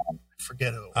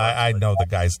Forget who it was, I know the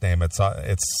guy's name. It's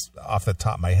off the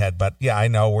top of my head, but yeah, I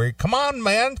know. Come on,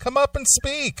 man, come up and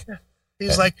speak.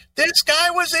 He's like, this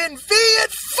guy was in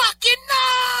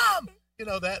Vietnam. You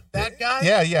know that guy?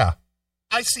 Yeah.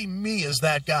 I see me as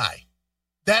that guy.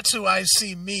 That's who I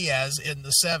see me as in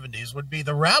the 70s, would be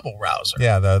the rabble rouser.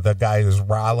 Yeah, the guy who's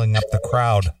riling up the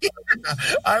crowd.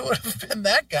 I would have been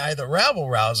that guy, the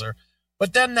rabble rouser.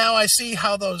 But then now I see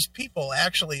how those people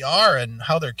actually are and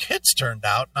how their kids turned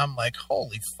out, and I'm like,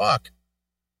 holy fuck.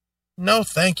 No,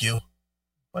 thank you.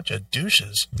 Bunch of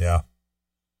douches. Yeah.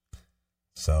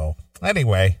 So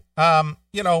anyway,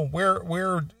 you know,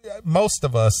 we're most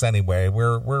of us anyway,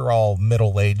 we're all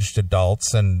middle-aged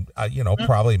adults, and you know,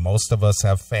 probably most of us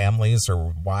have families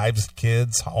or wives,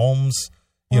 kids, homes,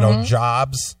 you know,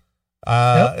 jobs.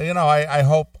 You know, I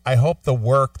hope the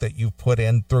work that you've put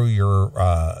in through your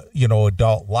you know,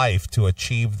 adult life to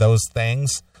achieve those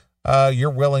things,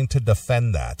 you're willing to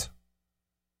defend that.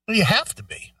 Well, you have to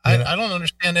be. I don't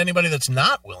understand anybody that's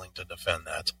not willing to defend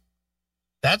that.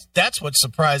 That's what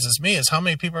surprises me, is how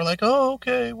many people are like, oh,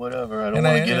 okay, whatever. I don't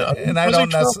want to get it.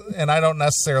 And I don't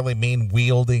necessarily mean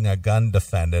wielding a gun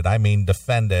defend it. I mean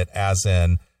defend it as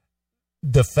in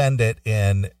defend it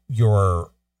in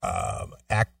your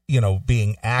you know,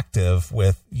 being active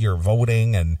with your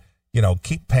voting, and, you know,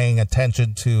 keep paying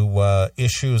attention to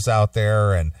issues out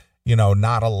there, and, you know,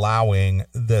 not allowing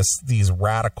these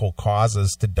radical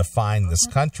causes to define this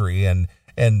country and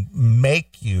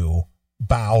make you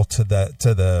bow to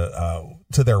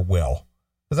their will.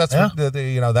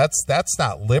 Because that's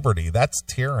not liberty. That's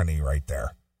tyranny right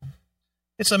there.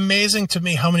 It's amazing to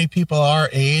me how many people our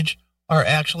age are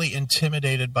actually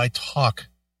intimidated by talk.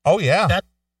 Oh yeah.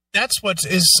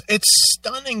 It's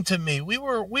stunning to me. We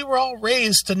were all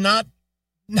raised to not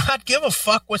give a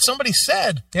fuck what somebody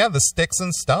said. Yeah, the sticks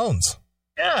and stones.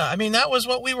 Yeah, I mean, that was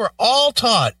what we were all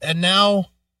taught. And now,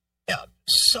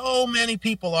 so many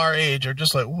people our age are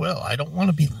just like, well, I don't want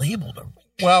to be labeled a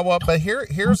Well, but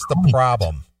here's the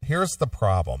problem. Here's the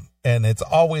problem. And it's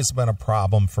always been a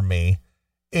problem for me.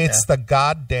 It's the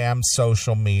goddamn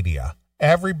social media.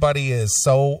 Everybody is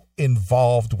so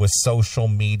involved with social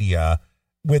media,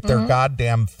 with their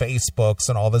goddamn Facebooks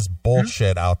and all this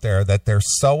bullshit out there, that they're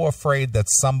so afraid that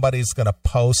somebody's going to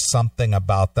post something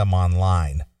about them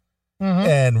online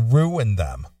and ruin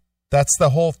them. That's the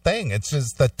whole thing. It's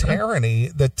just the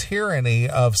tyranny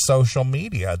of social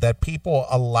media, that people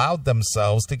allowed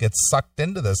themselves to get sucked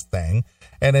into this thing.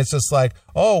 And it's just like,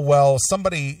 oh, well,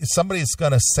 somebody's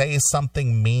going to say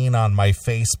something mean on my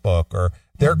Facebook, or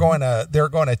they're going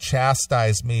to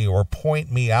chastise me or point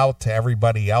me out to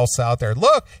everybody else out there.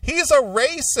 Look, he's a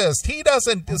racist. He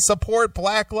doesn't support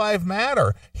Black Lives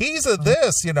Matter. He's a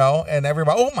this, and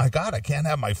everybody, oh my God, I can't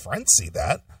have my friends see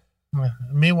that.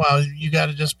 Meanwhile, you got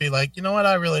to just be like, you know what?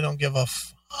 I really don't give a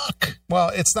fuck.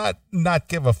 Well, it's not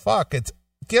give a fuck. It's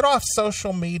get off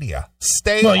social media.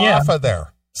 Stay off of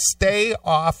there. Stay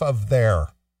off of there.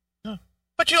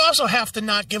 But you also have to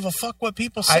not give a fuck what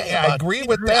people say. I agree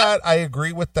with that. I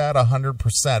agree with that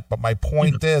 100%. But my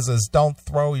point is don't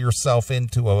throw yourself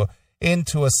into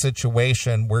a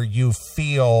situation where you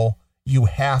feel you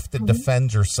have to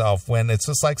defend yourself, when it's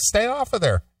just like, stay off of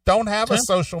there. Don't have a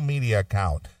social media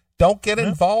account. Don't get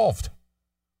involved.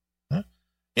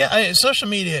 Yeah, social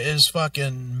media is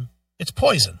fucking, it's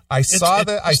poison. I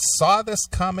saw this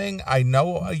coming. I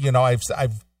know,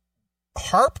 I've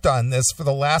harped on this for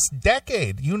the last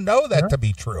decade. You know that to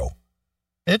be true.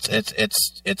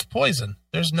 It's poison.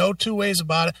 There's no two ways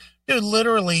about it. Dude,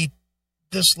 literally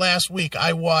this last week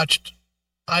I watched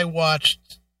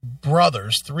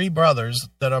three brothers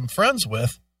that I'm friends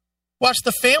with, watch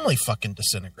the family fucking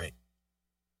disintegrate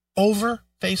over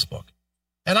Facebook.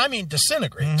 And I mean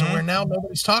disintegrate to where now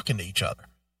nobody's talking to each other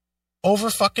over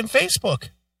fucking Facebook.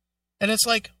 And it's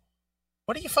like,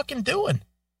 what are you fucking doing?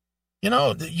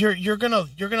 You're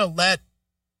gonna let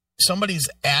somebody's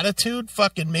attitude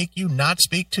fucking make you not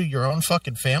speak to your own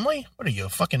fucking family? What are you, a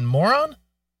fucking moron?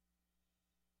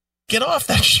 Get off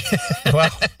that shit. Well,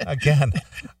 again,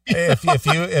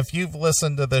 if you've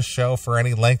listened to this show for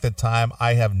any length of time,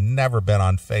 I have never been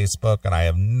on Facebook, and I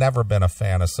have never been a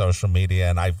fan of social media,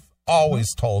 and I've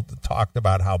always talked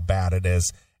about how bad it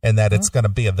is, and that it's going to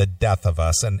be the death of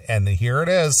us. And here it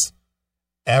is.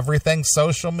 Everything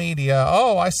social media.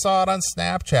 Oh, I saw it on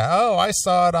Snapchat. Oh, I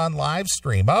saw it on live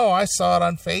stream. Oh, I saw it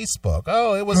on Facebook.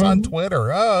 Oh, it was on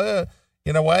Twitter. Oh,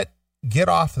 you know what? Get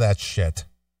off that shit.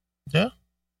 Yeah.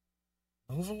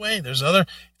 Move away. There's other,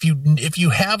 if you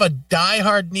have a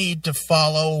diehard need to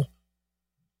follow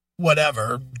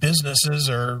whatever, businesses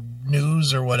or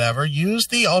news or whatever, use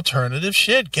the alternative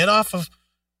shit. Get off of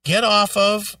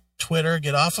Twitter,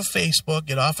 get off of Facebook,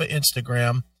 get off of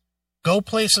Instagram. Go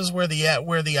places where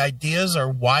the ideas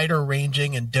are wider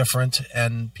ranging and different,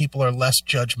 and people are less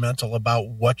judgmental about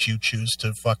what you choose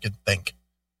to fucking think,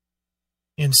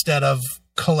 instead of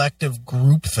collective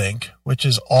groupthink, which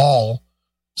is all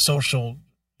social,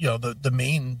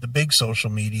 the big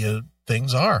social media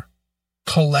things are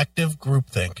collective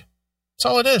groupthink. That's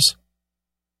all it is.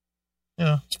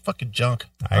 It's fucking junk.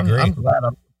 I agree.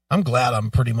 I'm glad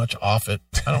I'm pretty much off it.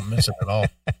 I don't miss it at all.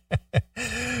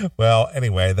 Well,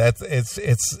 anyway,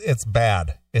 it's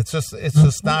bad.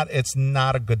 It's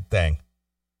not a good thing.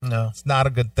 No, it's not a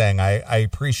good thing. I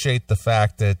appreciate the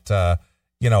fact that,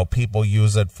 people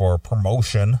use it for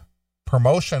promotion.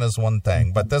 Promotion is one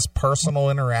thing, but this personal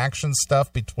interaction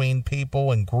stuff between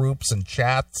people and groups and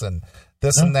chats and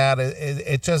this and that,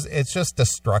 it's just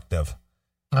destructive.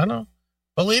 I know.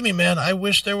 Believe me, man, I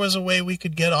wish there was a way we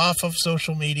could get off of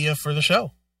social media for the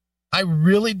show. I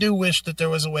really do wish that there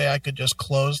was a way I could just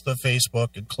close the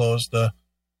Facebook and close the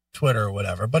Twitter or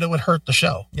whatever, but it would hurt the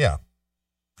show. Yeah.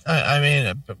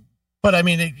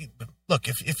 Look,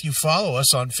 if you follow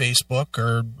us on Facebook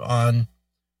or on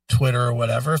Twitter or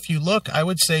whatever, if you look, I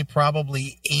would say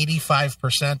probably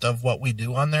 85% of what we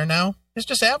do on there now is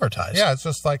just advertised. Yeah, it's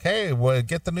just like, hey,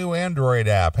 get the new Android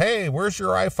app. Hey, where's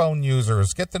your iPhone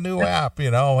users? Get the new app.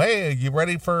 Hey, you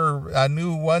ready for a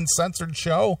new uncensored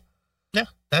show? Yeah,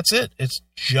 that's it. It's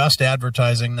just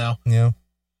advertising now. Yeah.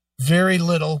 Very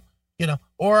little,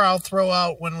 or I'll throw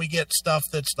out when we get stuff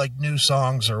that's like new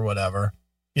songs or whatever.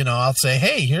 I'll say,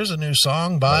 hey, here's a new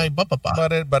song by blah, blah,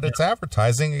 blah. But it's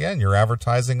advertising again. You're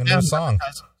advertising a new song.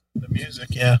 The music,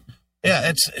 yeah.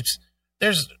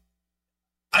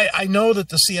 I know that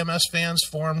the CMS fans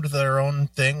formed their own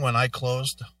thing when I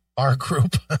closed our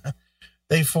group.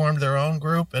 They formed their own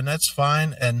group, and that's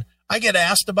fine. And I get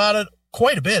asked about it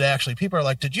quite a bit, actually. People are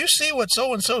like, did you see what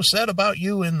so-and-so said about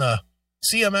you in the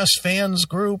CMS fans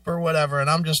group or whatever? And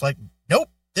I'm just like, nope,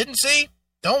 didn't see,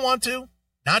 don't want to,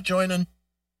 not joining,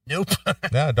 nope.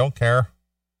 Yeah, don't care.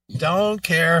 Don't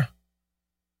care.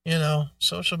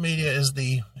 Social media is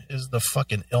the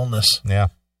fucking illness. Yeah.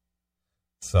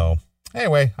 So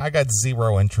anyway, I got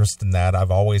zero interest in that.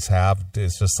 I've always have.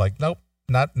 It's just like, nope,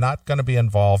 not going to be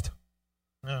involved.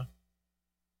 Yeah.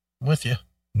 I'm with you.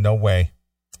 No way.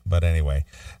 But anyway,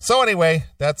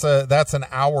 that's an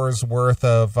hour's worth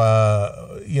of,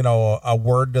 a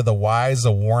word to the wise,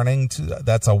 a warning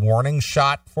that's a warning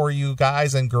shot for you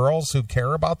guys and girls who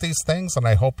care about these things. And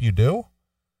I hope you do.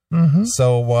 Mm-hmm.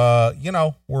 So,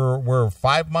 we're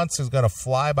 5 months is going to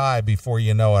fly by before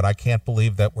you know it. I can't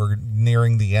believe that we're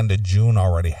nearing the end of June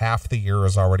already. Half the year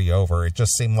is already over. It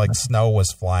just seemed like snow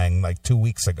was flying like 2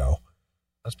 weeks ago.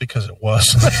 That's because it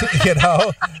was,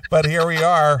 but here we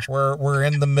are. We're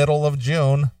in the middle of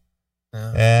June,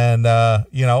 and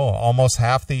almost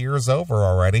half the year's over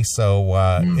already. So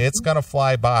it's gonna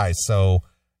fly by. So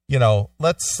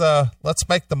let's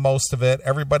make the most of it.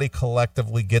 Everybody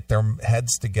collectively get their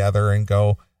heads together and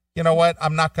go, you know what?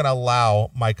 I'm not gonna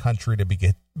allow my country to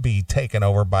be taken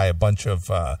over by a bunch of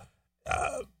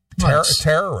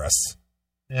terrorists.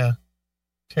 Yeah,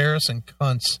 terrorists and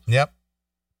cunts. Yep.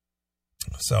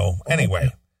 So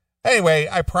anyway,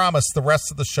 I promise the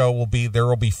rest of the show will be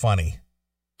funny.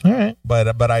 All right.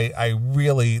 But I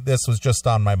really, this was just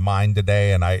on my mind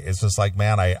today. And it's just like,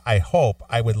 man, I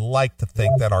would like to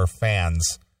think that our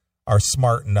fans are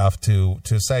smart enough to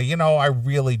say, I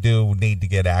really do need to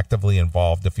get actively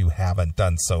involved if you haven't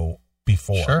done so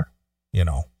before. Sure.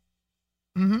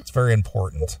 It's very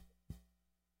important.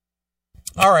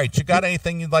 All right, you got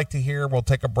anything you'd like to hear? We'll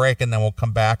take a break, and then we'll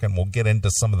come back, and we'll get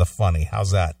into some of the funny.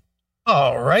 How's that?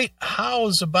 All right.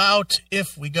 How's about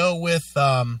if we go with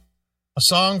a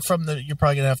song from you're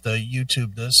probably going to have to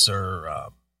YouTube this or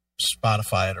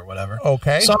Spotify it or whatever.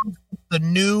 Okay. Song, the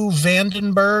new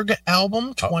Vandenberg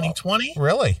album, 2020.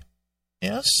 Really?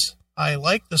 Yes. I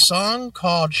like the song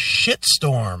called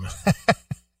Shitstorm.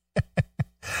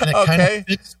 And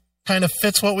it kind of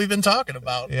fits what we've been talking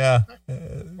about. Yeah.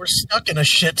 We're stuck in a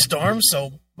shitstorm,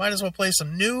 so might as well play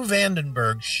some new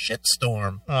Vandenberg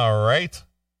Shitstorm. All right.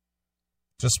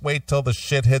 Just wait till the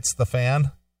shit hits the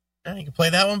fan. Yeah, you can play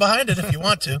that one behind it if you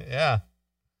want to. Yeah.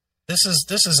 This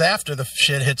is after the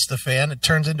shit hits the fan. It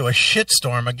turns into a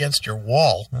shitstorm against your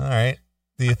wall. All right.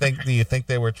 Do you think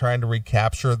they were trying to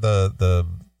recapture the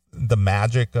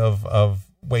magic of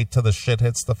wait till the shit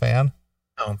hits the fan?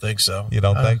 I don't think so. You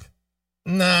don't think?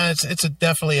 Nah, it's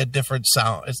definitely a different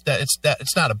sound.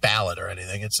 It's not a ballad or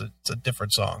anything. It's a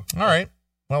different song. All right.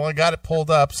 Well, I got it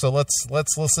pulled up, so let's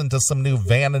listen to some new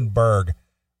Vandenberg.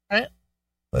 All right.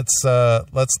 Let's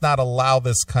not allow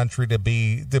this country to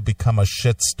become a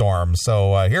shitstorm.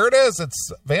 So here it is.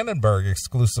 It's Vandenberg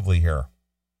exclusively here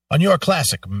on your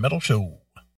classic metal show.